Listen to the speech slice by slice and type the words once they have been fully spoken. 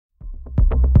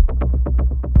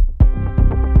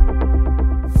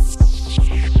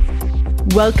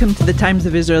Welcome to the Times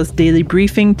of Israel's daily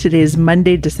briefing. Today is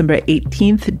Monday, December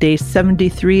 18th, day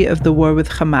 73 of the war with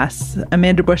Hamas.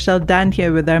 Amanda Borschel-Dan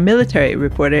here with our military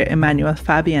reporter, Emmanuel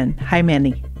Fabian. Hi,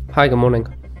 Manny. Hi, good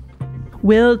morning.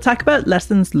 We'll talk about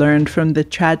lessons learned from the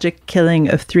tragic killing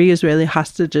of 3 Israeli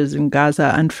hostages in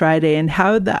Gaza on Friday and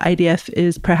how the IDF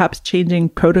is perhaps changing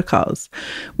protocols.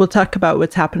 We'll talk about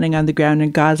what's happening on the ground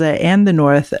in Gaza and the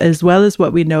north, as well as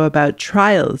what we know about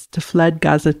trials to flood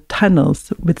Gaza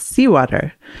tunnels with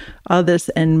seawater. All this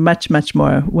and much, much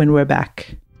more when we're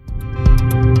back.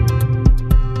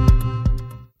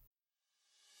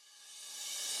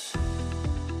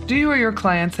 Do you or your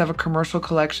clients have a commercial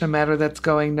collection matter that's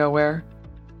going nowhere?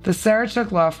 The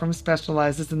Sarachek Law Firm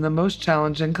specializes in the most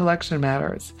challenging collection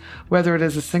matters, whether it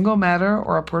is a single matter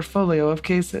or a portfolio of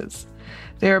cases.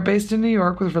 They are based in New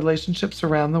York with relationships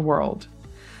around the world.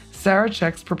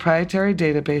 Sarachek's proprietary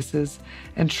databases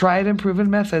and tried and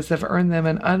proven methods have earned them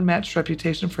an unmatched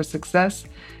reputation for success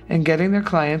in getting their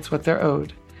clients what they're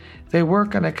owed. They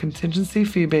work on a contingency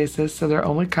fee basis, so they're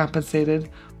only compensated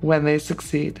when they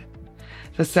succeed.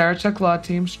 The Sarachek Law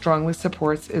Team strongly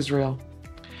supports Israel.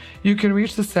 You can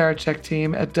reach the Sarachek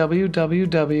team at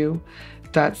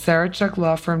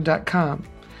www.saracheklawfirm.com.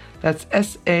 That's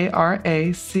SARACHEK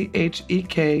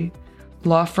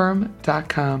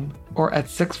lawfirm.com or at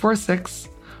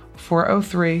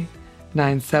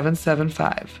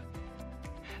 646-403-9775.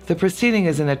 The proceeding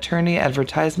is an attorney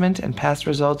advertisement and past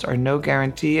results are no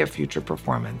guarantee of future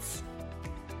performance.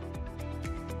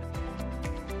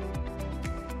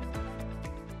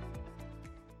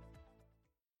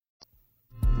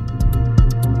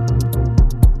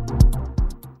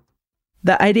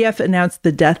 The IDF announced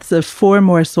the deaths of 4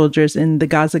 more soldiers in the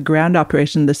Gaza ground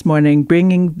operation this morning,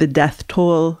 bringing the death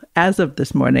toll as of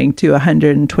this morning to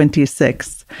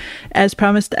 126. As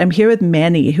promised, I'm here with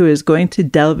Manny, who is going to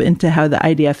delve into how the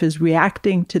IDF is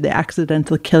reacting to the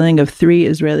accidental killing of 3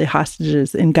 Israeli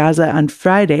hostages in Gaza on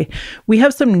Friday. We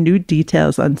have some new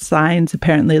details on signs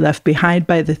apparently left behind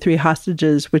by the 3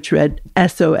 hostages, which read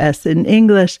SOS in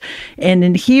English, and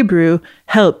in Hebrew,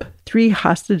 help. 3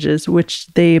 hostages, which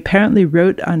they apparently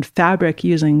wrote on fabric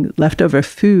using leftover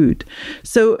food.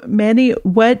 So, Manny,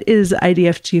 what is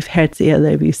IDF Chief Herzi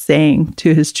Halevi saying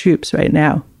to his troops right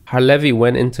now? Halevi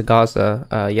went into Gaza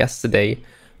yesterday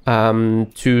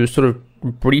to sort of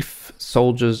brief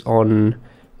soldiers on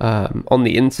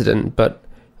the incident, but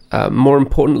more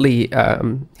importantly,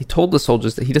 he told the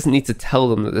soldiers that he doesn't need to tell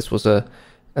them that this was a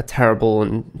terrible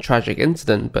and tragic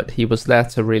incident, but he was there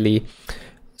to really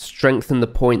strengthen the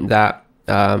point that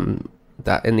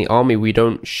that in the army we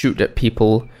don't shoot at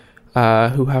people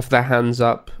who have their hands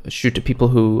up, shoot at people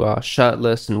who are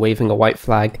shirtless and waving a white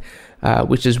flag,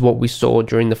 which is what we saw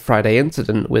during the Friday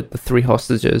incident with the 3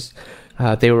 hostages.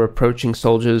 They were approaching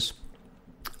soldiers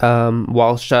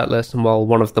while shirtless and while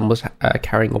one of them was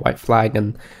carrying a white flag,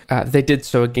 and they did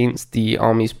so against the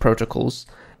army's protocols.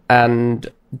 And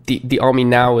the army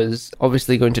now is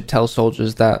obviously going to tell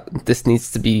soldiers that this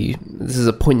is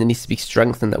a point that needs to be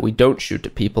strengthened, that we don't shoot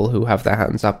at people who have their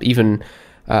hands up. Even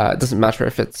it doesn't matter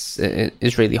if it's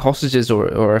Israeli hostages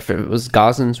or if it was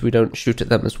Gazans, we don't shoot at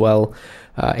them as well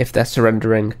if they're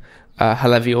surrendering.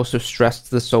 Halevi also stressed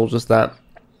to the soldiers that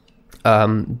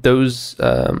those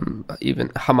even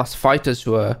Hamas fighters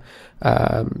who are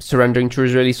surrendering to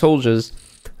Israeli soldiers,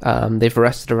 they've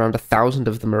arrested around 1,000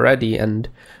 of them already, and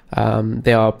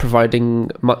they are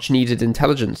providing much needed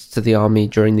intelligence to the army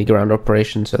during the ground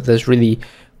operation. So there's really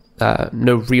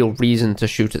no real reason to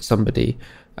shoot at somebody,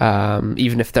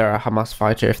 even if they're a Hamas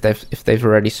fighter, if they've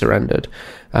already surrendered.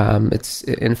 It's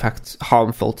in fact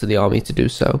harmful to the army to do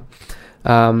so.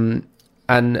 And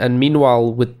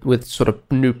meanwhile, with sort of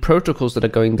new protocols that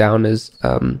are going down, is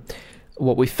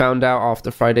what we found out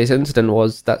after Friday's incident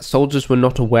was that soldiers were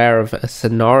not aware of a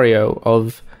scenario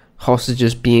of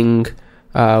hostages being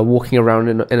walking around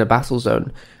in a battle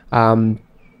zone.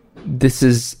 This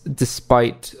is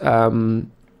despite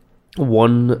one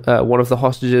of the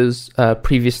hostages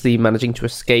previously managing to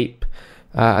escape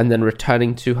and then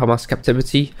returning to Hamas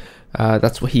captivity.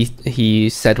 That's what he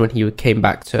said when he came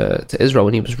back to Israel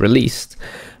when he was released.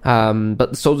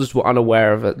 But the soldiers were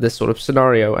unaware of this sort of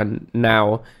scenario, and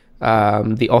now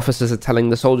the officers are telling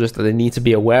the soldiers that they need to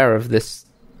be aware of this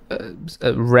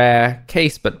rare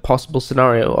case but possible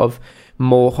scenario of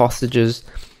more hostages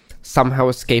somehow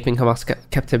escaping Hamas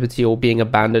captivity or being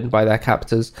abandoned by their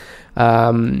captors,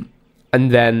 and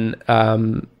then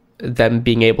them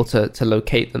being able to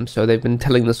locate them. So they've been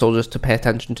telling the soldiers to pay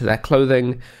attention to their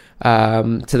clothing,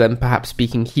 to them perhaps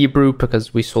speaking Hebrew,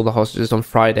 because we saw the hostages on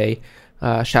Friday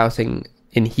shouting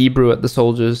in Hebrew at the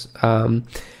soldiers,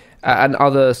 and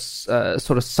other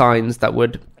sort of signs that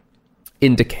would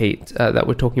indicate that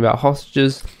we're talking about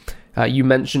hostages. You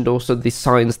mentioned also the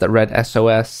signs that read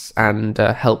SOS and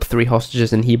help 3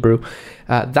 hostages in Hebrew.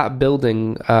 That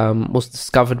building was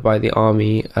discovered by the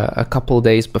army a couple of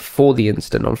days before the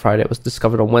incident on Friday. It was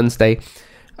discovered on Wednesday.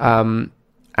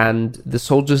 And the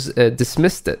soldiers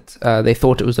dismissed it. They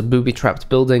thought it was a booby-trapped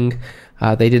building.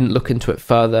 They didn't look into it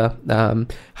further.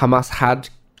 Hamas had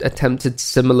attempted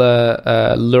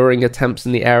similar luring attempts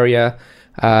in the area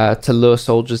to lure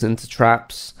soldiers into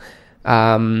traps.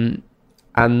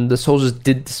 And the soldiers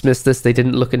did dismiss this. They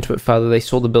didn't look into it further. They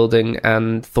saw the building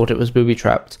and thought it was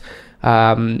booby-trapped.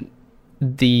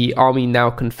 The army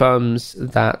now confirms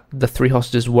that the 3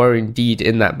 hostages were indeed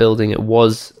in that building. It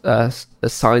was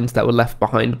signs that were left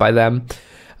behind by them.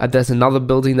 There's another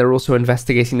building they're also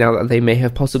investigating now that they may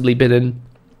have possibly been in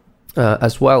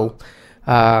as well.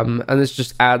 And this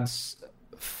just adds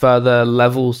further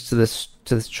levels to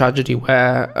this tragedy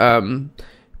where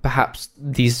perhaps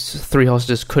these 3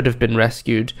 hostages could have been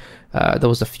rescued. There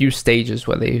was a few stages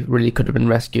where they really could have been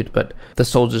rescued, but the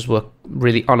soldiers were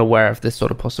really unaware of this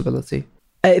sort of possibility.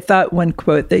 I thought one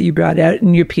quote that you brought out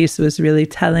in your piece was really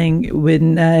telling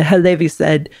when Halevi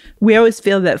said, "We always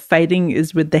feel that fighting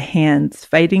is with the hands,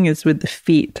 fighting is with the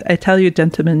feet. I tell you,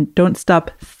 gentlemen, don't stop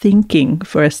thinking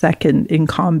for a second in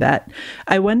combat."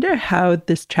 I wonder how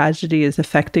this tragedy is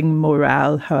affecting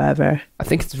morale, however. I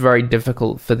think it's very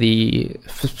difficult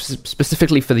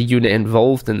specifically for the unit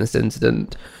involved in this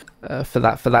incident, for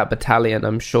that battalion.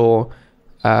 I'm sure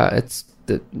it's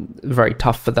very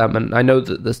tough for them, and I know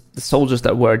that the soldiers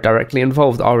that were directly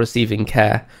involved are receiving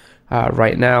care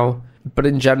right now, but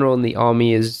in general in the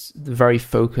army is very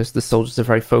focused. The soldiers are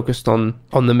very focused on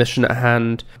the mission at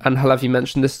hand, and Halevi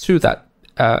mentioned this too, that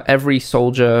every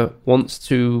soldier wants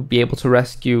to be able to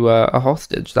rescue a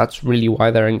hostage. That's really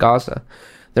why they're in Gaza.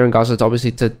 They're in Gaza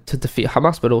obviously to defeat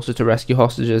Hamas, but also to rescue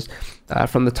hostages.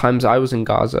 From the times I was in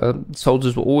Gaza,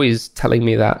 soldiers were always telling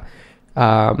me that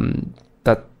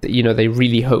they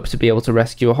really hope to be able to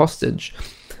rescue a hostage,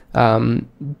 but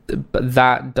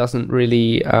that doesn't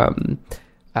really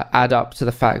add up to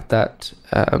the fact that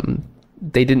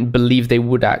they didn't believe they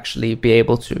would actually be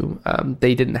able to.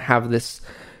 They didn't have this.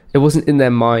 It wasn't in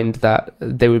their mind that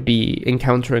they would be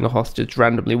encountering a hostage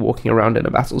randomly walking around in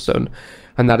a battle zone,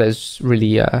 and that was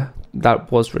really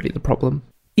the problem.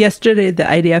 Yesterday, the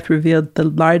IDF revealed the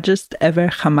largest ever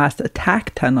Hamas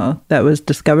attack tunnel that was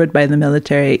discovered by the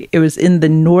military. It was in the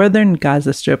northern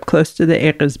Gaza Strip, close to the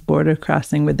Erez border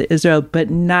crossing with Israel, but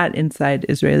not inside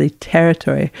Israeli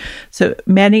territory. So,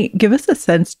 Manny, give us a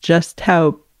sense just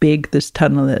how big this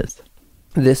tunnel is.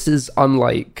 This is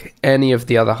unlike any of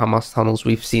the other Hamas tunnels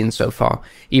we've seen so far.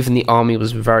 Even the army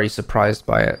was very surprised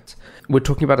by it. We're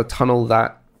talking about a tunnel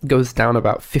that goes down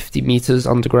about 50 meters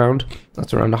underground.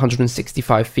 That's around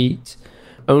 165 feet.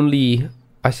 Only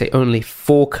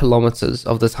 4 kilometers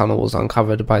of the tunnel was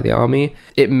uncovered by the army.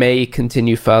 It may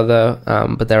continue further,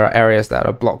 but there are areas that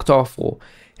are blocked off or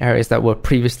areas that were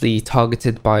previously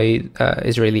targeted by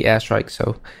Israeli airstrikes,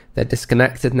 so they're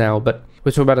disconnected now. But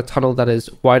we're talking about a tunnel that is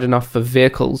wide enough for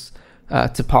vehicles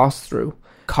to pass through,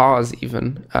 cars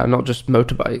even, not just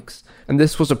motorbikes. And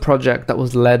this was a project that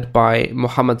was led by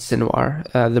Mohammed Sinwar,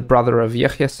 the brother of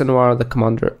Yahya Sinwar, the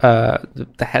commander,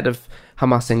 the head of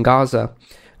Hamas in Gaza.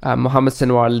 Mohammed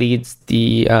Sinwar leads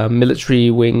the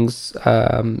military wing's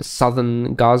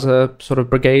southern Gaza sort of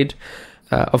brigade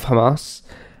of Hamas.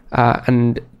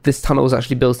 And this tunnel was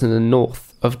actually built in the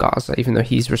north of Gaza, even though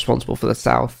he's responsible for the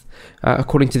south.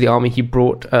 According to the army, he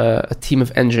brought a team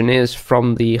of engineers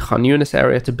from the Khan Yunis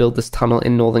area to build this tunnel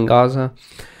in northern Gaza.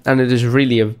 And it is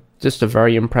really just a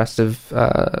very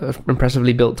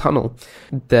impressively built tunnel.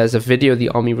 There's a video the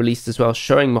army released as well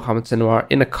showing Mohammed Sinwar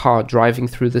in a car driving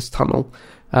through this tunnel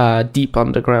deep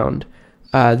underground.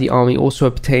 The army also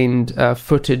obtained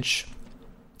footage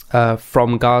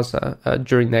from Gaza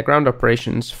during their ground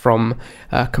operations from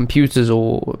computers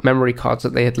or memory cards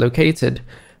that they had located,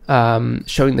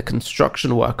 showing the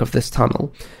construction work of this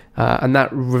tunnel. And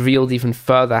that revealed even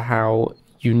further how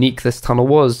unique this tunnel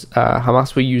was.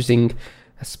 Hamas were using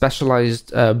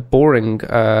specialized boring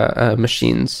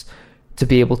machines to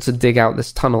be able to dig out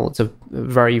this tunnel. It's a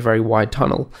very, very wide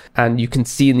tunnel, and you can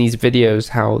see in these videos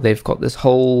how they've got this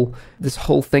whole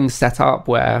thing set up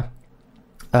where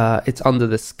it's under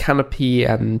this canopy,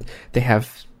 and they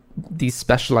have these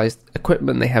specialized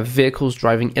equipment. They have vehicles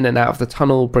driving in and out of the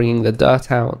tunnel, bringing the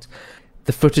dirt out.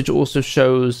 The footage also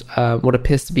shows what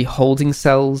appears to be holding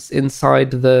cells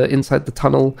inside the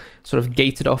tunnel, sort of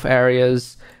gated off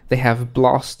areas. They have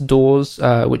blast doors,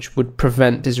 which would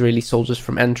prevent Israeli soldiers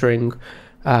from entering.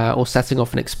 or setting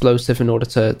off an explosive in order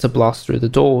to blast through the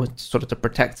door, sort of to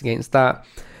protect against that.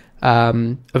 A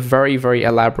very, very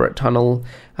elaborate tunnel.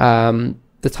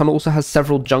 The tunnel also has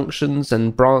several junctions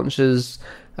and branches.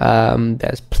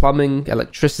 There's plumbing,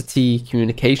 electricity,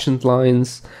 communications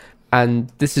lines,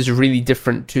 and this is really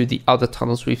different to the other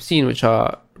tunnels we've seen, which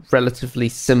are relatively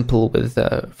simple with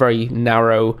very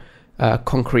narrow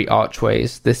concrete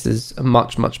archways. This is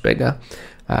much, much bigger,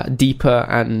 deeper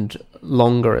and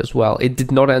longer as well. It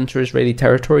did not enter Israeli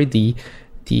territory.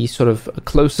 The sort of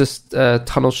closest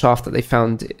tunnel shaft that they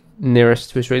found nearest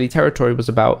to Israeli territory was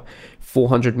about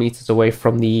 400 meters away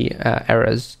from the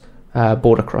Erez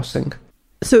border crossing.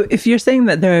 So if you're saying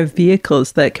that there are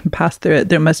vehicles that can pass through it,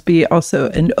 there must be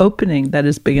also an opening that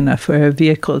is big enough for a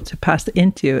vehicle to pass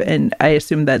into. And I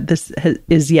assume that this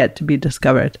is yet to be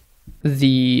discovered.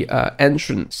 The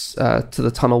entrance to the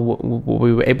tunnel, what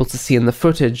we were able to see in the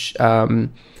footage,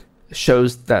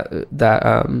 shows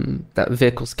that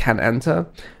vehicles can enter.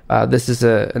 This is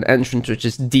an entrance which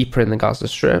is deeper in the Gaza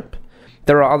Strip.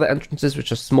 There are other entrances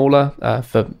which are smaller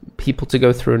for people to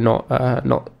go through,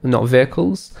 not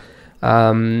vehicles.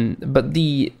 But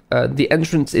the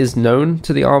entrance is known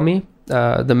to the army,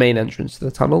 the main entrance to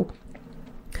the tunnel,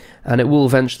 and it will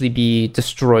eventually be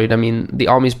destroyed. I mean, the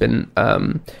army's been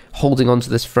holding on to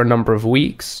this for a number of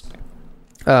weeks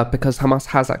because Hamas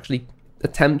has actually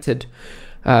attempted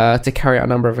to carry out a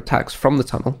number of attacks from the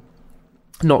tunnel,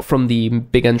 not from the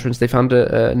big entrance they found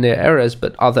near Erez,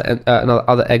 but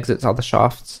other exits, other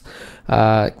shafts.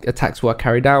 Attacks were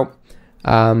carried out.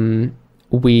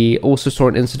 We also saw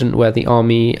an incident where the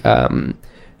army,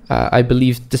 I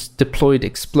believe, deployed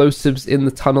explosives in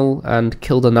the tunnel and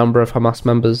killed a number of Hamas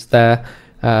members there.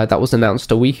 That was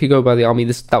announced a week ago by the army.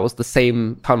 That was the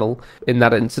same tunnel in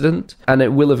that incident, and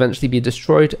it will eventually be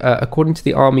destroyed. According to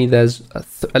the army, there's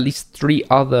at least 3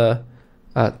 other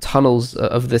tunnels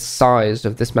of this size,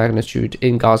 of this magnitude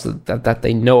in Gaza that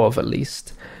they know of, at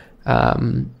least.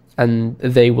 And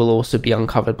they will also be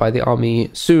uncovered by the army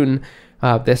soon.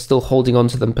 They're still holding on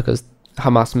to them because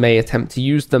Hamas may attempt to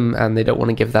use them, and they don't want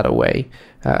to give that away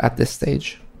at this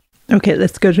stage. Okay,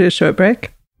 let's go to a short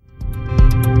break.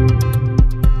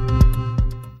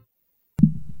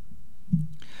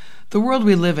 The world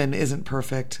we live in isn't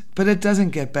perfect, but it doesn't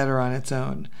get better on its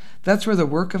own. That's where the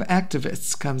work of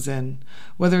activists comes in.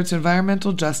 Whether it's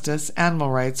environmental justice, animal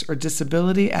rights, or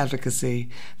disability advocacy,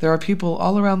 there are people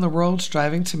all around the world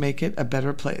striving to make it a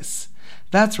better place.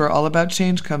 That's where All About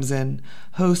Change comes in.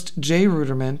 Host Jay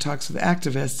Ruderman talks with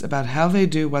activists about how they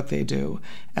do what they do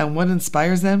and what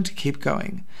inspires them to keep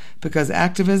going. Because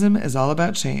activism is all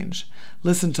about change.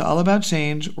 Listen to All About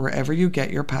Change wherever you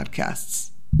get your podcasts.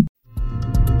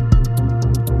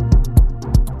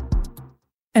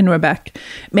 And we're back.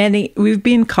 Manny, we've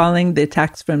been calling the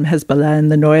attacks from Hezbollah in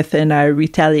the north and our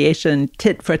retaliation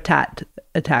tit-for-tat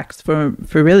attacks for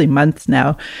really months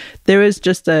now. There is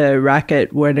just a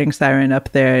rocket warning siren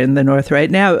up there in the north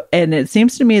right now, and it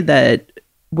seems to me that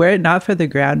were it not for the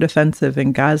ground offensive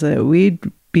in Gaza, we'd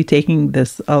be taking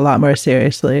this a lot more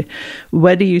seriously.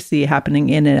 What do you see happening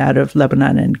in and out of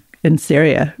Lebanon and in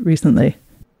Syria recently?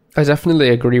 I definitely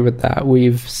agree with that.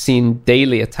 We've seen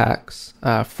daily attacks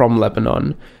from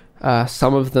Lebanon,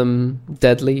 some of them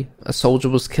deadly. A soldier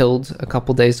was killed a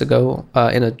couple days ago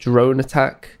in a drone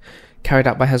attack carried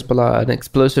out by Hezbollah, an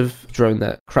explosive drone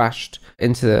that crashed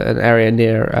into an area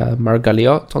near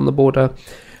Margaliot on the border.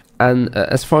 And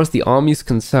as far as the army is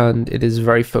concerned, it is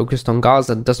very focused on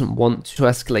Gaza and doesn't want to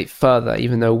escalate further,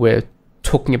 even though we're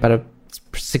talking about a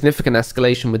significant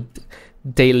escalation with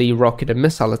daily rocket and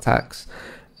missile attacks.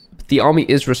 The army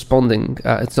is responding.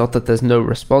 It's not that there's no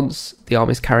response. The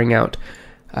army is carrying out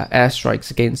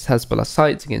airstrikes against Hezbollah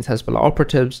sites, against Hezbollah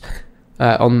operatives.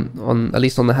 On at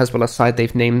least on the Hezbollah side,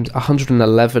 they've named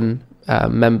 111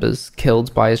 members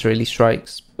killed by Israeli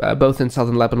strikes, both in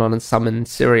southern Lebanon and some in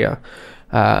Syria,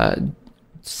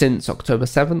 since October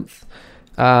 7th.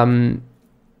 And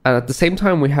at the same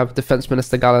time, we have Defense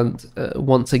Minister Gallant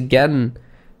once again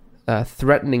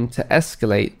threatening to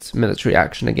escalate military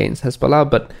action against Hezbollah,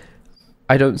 but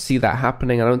I don't see that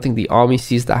happening. I don't think the army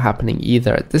sees that happening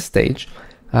either at this stage,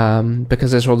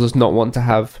 because Israel does not want to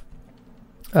have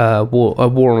a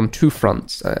war on two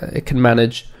fronts. It can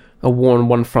manage a war on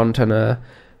one front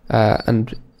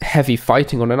and heavy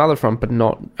fighting on another front, but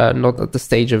not at the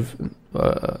stage of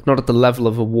not at the level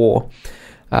of a war.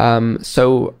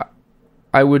 So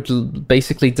I would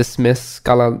basically dismiss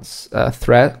Gallant's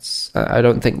threats. I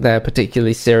don't think they're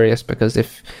particularly serious, because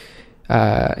if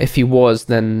he was,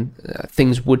 then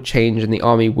things would change and the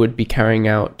army would be carrying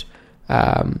out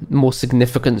more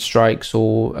significant strikes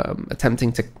or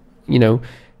attempting to,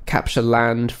 capture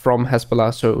land from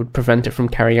Hezbollah, so it would prevent it from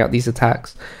carrying out these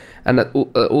attacks. And at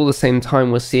all the same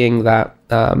time, we're seeing that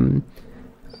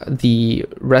the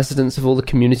residents of all the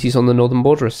communities on the northern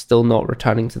border are still not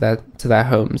returning to their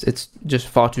homes. It's just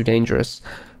far too dangerous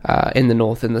in the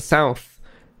north. In the south,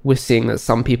 we're seeing that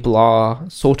some people are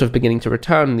sort of beginning to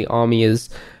return. The army is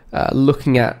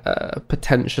looking at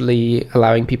potentially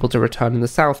allowing people to return in the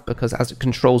south, because as it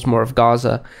controls more of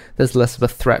Gaza, there's less of a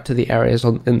threat to the areas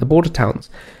in the border towns.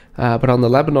 But on the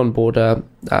Lebanon border,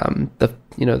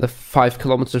 the 5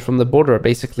 kilometers from the border are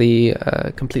basically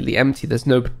completely empty. There's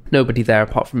nobody there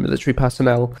apart from military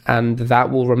personnel, and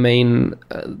that will remain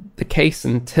the case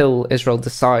until Israel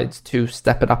decides to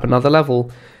step it up another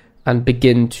level and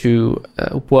begin to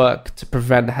work to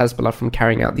prevent Hezbollah from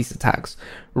carrying out these attacks.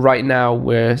 Right now,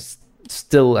 we're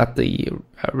still at the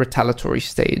retaliatory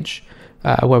stage,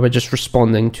 where we're just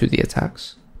responding to the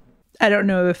attacks. I don't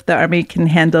know if the army can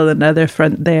handle another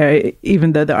front there,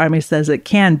 even though the army says it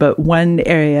can. But one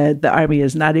area the army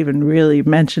is not even really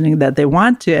mentioning that they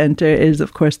want to enter is,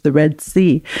 of course, the Red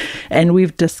Sea. And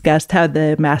we've discussed how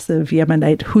the massive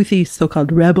Yemenite Houthi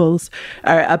so-called rebels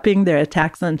are upping their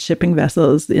attacks on shipping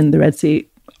vessels in the Red Sea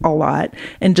a lot.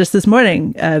 And just this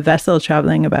morning, a vessel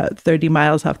traveling about 30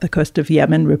 miles off the coast of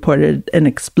Yemen reported an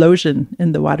explosion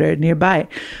in the water nearby.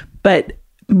 But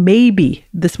maybe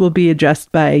this will be addressed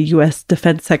by U.S.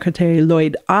 Defense Secretary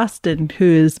Lloyd Austin, who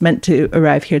is meant to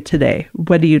arrive here today.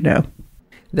 What do you know?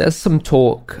 There's some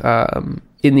talk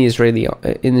in the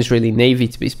Israeli Navy,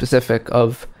 to be specific,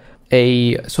 of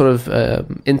a sort of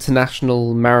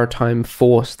international maritime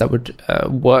force that would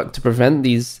work to prevent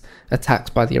these attacks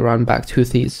by the Iran-backed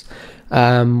Houthis.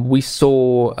 We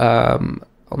saw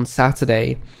on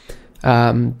Saturday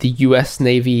the US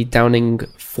Navy downing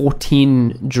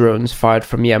 14 drones fired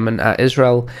from Yemen at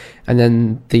Israel, and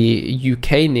then the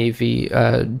UK Navy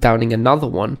downing another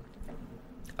one.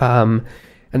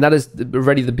 And that is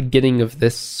already the beginning of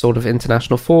this sort of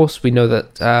international force. We know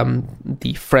that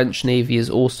the French Navy is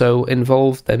also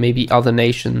involved. There may be other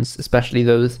nations, especially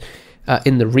those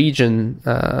in the region,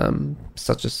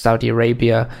 such as Saudi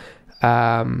Arabia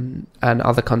and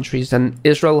other countries. And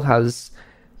Israel has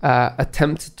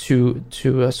attempted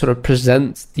to sort of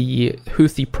present the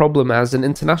Houthi problem as an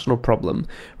international problem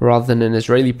rather than an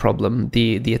Israeli problem.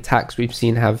 The attacks we've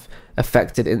seen have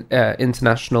affected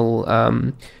international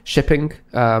shipping.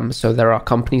 So there are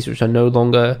companies which are no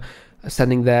longer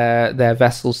sending their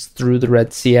vessels through the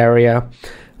Red Sea area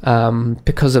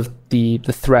because of the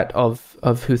threat of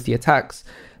Houthi attacks.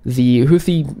 The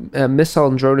Houthi missile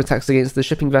and drone attacks against the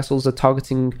shipping vessels are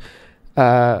targeting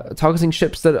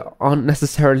ships that aren't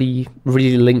necessarily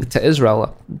really linked to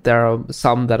Israel. There are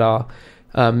some that are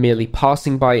merely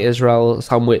passing by Israel,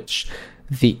 some which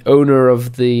the owner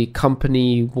of the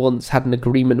company once had an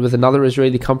agreement with another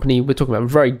Israeli company. We're talking about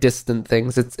very distant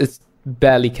things. It's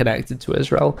barely connected to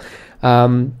Israel.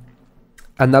 And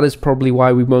that is probably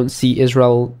why we won't see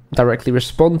Israel directly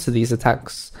respond to these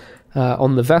attacks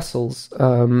on the vessels,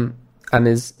 and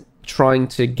is trying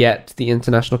to get the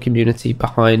international community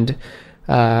behind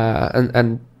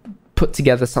and put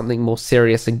together something more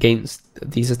serious against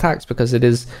these attacks, because it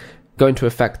is going to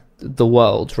affect the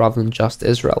world rather than just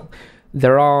Israel.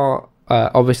 There are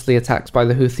obviously attacks by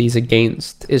the Houthis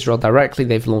against Israel directly.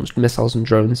 They've launched missiles and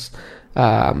drones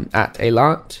at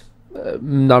Eilat.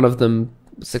 None of them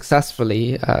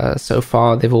successfully so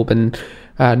far. They've all been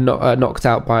knocked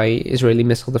out by Israeli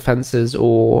missile defenses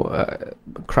or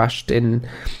crashed in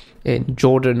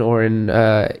Jordan or in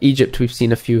Egypt. We've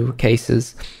seen a few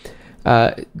cases.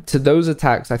 To those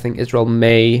attacks, I think Israel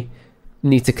may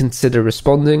need to consider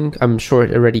responding. I'm sure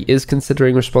it already is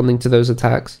considering responding to those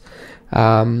attacks.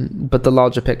 But the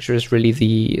larger picture is really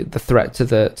the threat to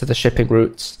the shipping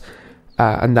routes,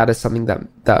 and that is something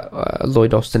that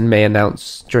Lloyd Austin may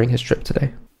announce during his trip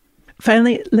today.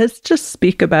 Finally, let's just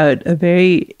speak about a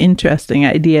very interesting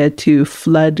idea to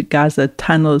flood Gaza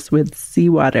tunnels with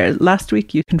seawater. Last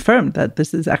week, you confirmed that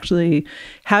this is actually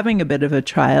having a bit of a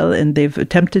trial, and they've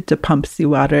attempted to pump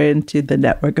seawater into the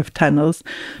network of tunnels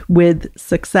with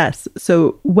success.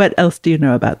 So what else do you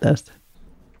know about this?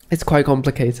 It's quite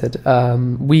complicated.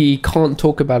 We can't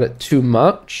talk about it too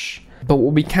much, but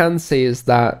what we can say is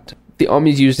that the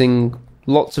army's using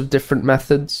lots of different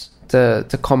methods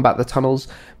to combat the tunnels,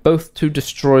 both to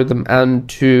destroy them and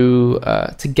to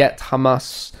get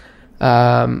Hamas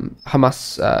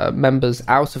members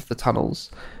out of the tunnels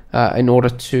in order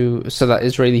so that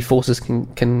Israeli forces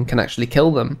can actually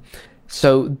kill them.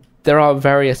 So there are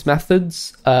various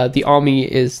methods. The army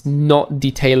is not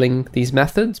detailing these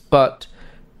methods, but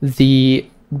the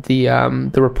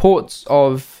reports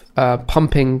of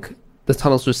pumping the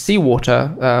tunnels with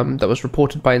seawater that was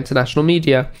reported by international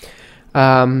media,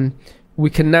 we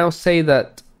can now say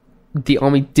that the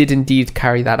army did indeed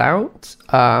carry that out,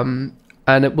 and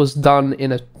it was done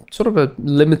in a sort of a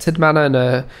limited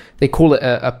manner. They call it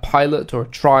a pilot or a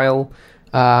trial,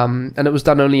 and it was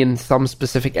done only in some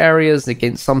specific areas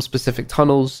against some specific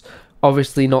tunnels.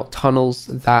 Obviously not tunnels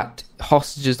that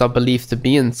hostages are believed to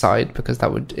be inside, because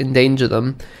that would endanger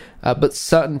them, but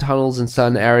certain tunnels in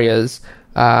certain areas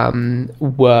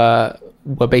were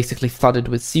basically flooded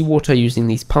with seawater using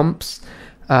these pumps,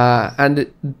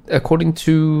 and according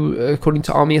to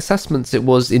army assessments, it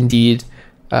was indeed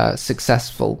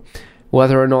successful.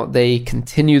 Whether or not they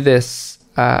continue this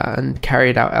and carry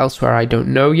it out elsewhere, I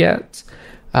don't know yet.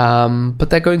 But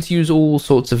they're going to use all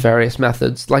sorts of various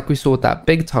methods, like we saw with that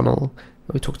big tunnel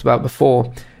that we talked about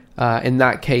before. In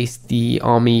that case, the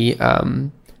army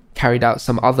carried out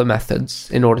some other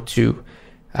methods in order to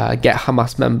get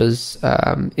Hamas members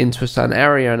into a certain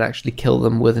area and actually kill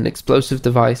them with an explosive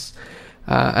device.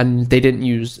 And they didn't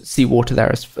use seawater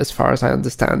there, as far as I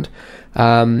understand.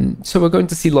 So we're going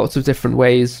to see lots of different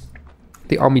ways.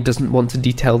 The army doesn't want to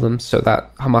detail them so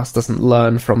that Hamas doesn't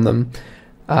learn from them.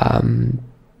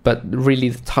 But really,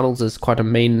 the tunnels is quite a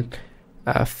main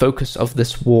focus of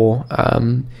this war.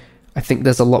 I think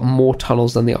there's a lot more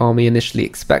tunnels than the army initially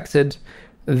expected.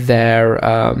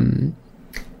 The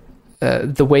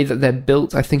way that they're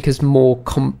built, I think, is more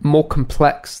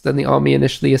complex than the army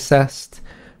initially assessed,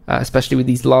 especially with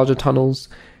these larger tunnels.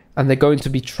 And they're going to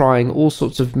be trying all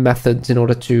sorts of methods in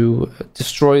order to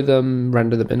destroy them,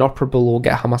 render them inoperable, or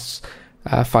get Hamas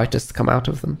fighters to come out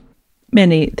of them.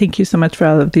 Manny, thank you so much for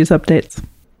all of these updates.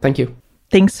 Thank you.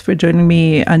 Thanks for joining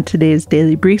me on today's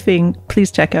daily briefing. Please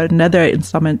check out another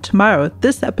installment tomorrow.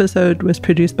 This episode was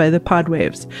produced by the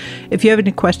Podwaves. If you have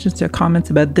any questions or comments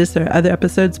about this or other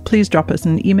episodes, please drop us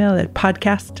an email at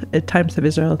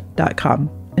podcast@timesofisrael.com.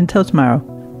 Until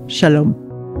tomorrow, shalom.